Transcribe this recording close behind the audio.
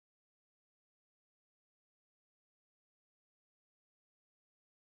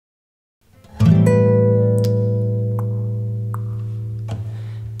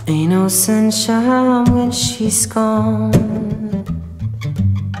Ain't no sunshine when she's gone.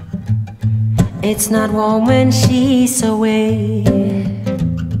 It's not warm when she's away.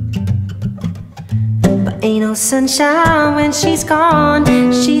 But ain't no sunshine when she's gone.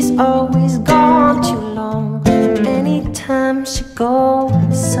 She's always gone too long. Anytime she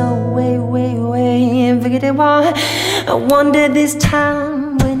goes away, way, way, and forget it why. I wonder this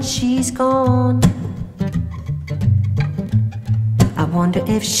time when she's gone. I wonder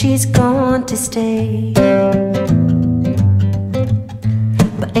if she's gone to stay.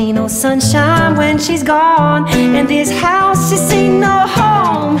 But ain't no sunshine when she's gone. And this house just ain't no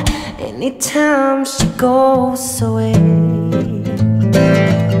home anytime she goes away.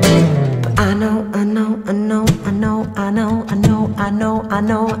 But I know, I know, I know, I know, I know, I know, I know, I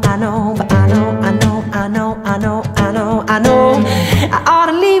know, I know. But I know, I know, I know, I know, I know, I know. I ought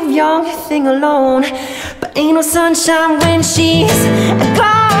to leave young thing alone. But ain't no sunshine when she's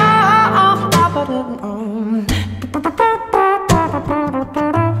gone.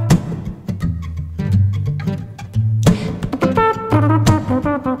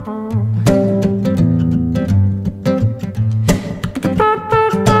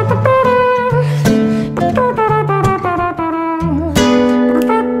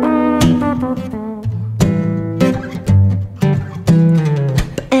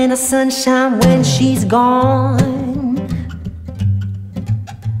 Ain't no sunshine when she's gone.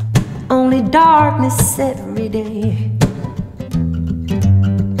 Only darkness every day.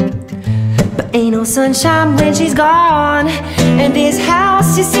 But ain't no sunshine when she's gone. And this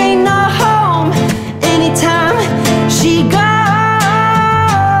house just ain't no home anytime she goes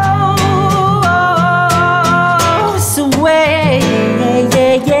away.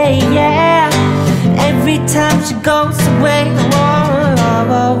 Yeah, yeah, yeah. Every time she goes away.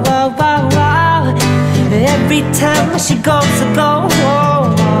 Whoa, whoa, whoa, whoa. Every time she goes, I go.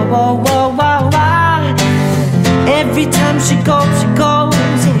 Whoa, whoa, whoa, whoa, whoa. Every time she goes,